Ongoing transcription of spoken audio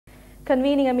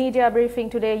Convening a media briefing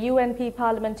today, UNP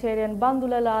parliamentarian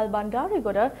Bandula Lal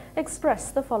Bandarigoda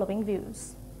expressed the following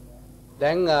views.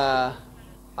 දැන්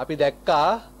අපි දැක්කා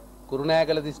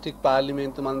Kurunegala district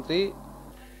පාර්ලිමේන්තු මන්ත්‍රී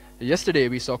Yesterday,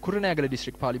 we saw Kurunegala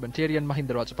district parliamentarian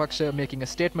Mahinda Rajapaksa making a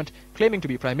statement claiming to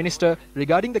be Prime Minister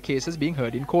regarding the cases being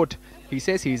heard in court. He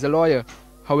says he is a lawyer.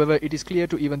 However, it is clear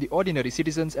to even the ordinary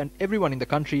citizens and everyone in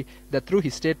the country that through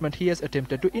his statement he has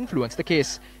attempted to influence the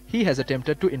case. He has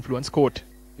attempted to influence court.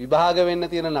 විභාග වෙන්න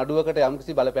තියෙන නඩුවකට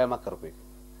යම්කිසි බලපෑමක් කරපු එක.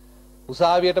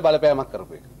 උසාවියට බලපෑමක්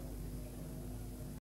කරපු එක.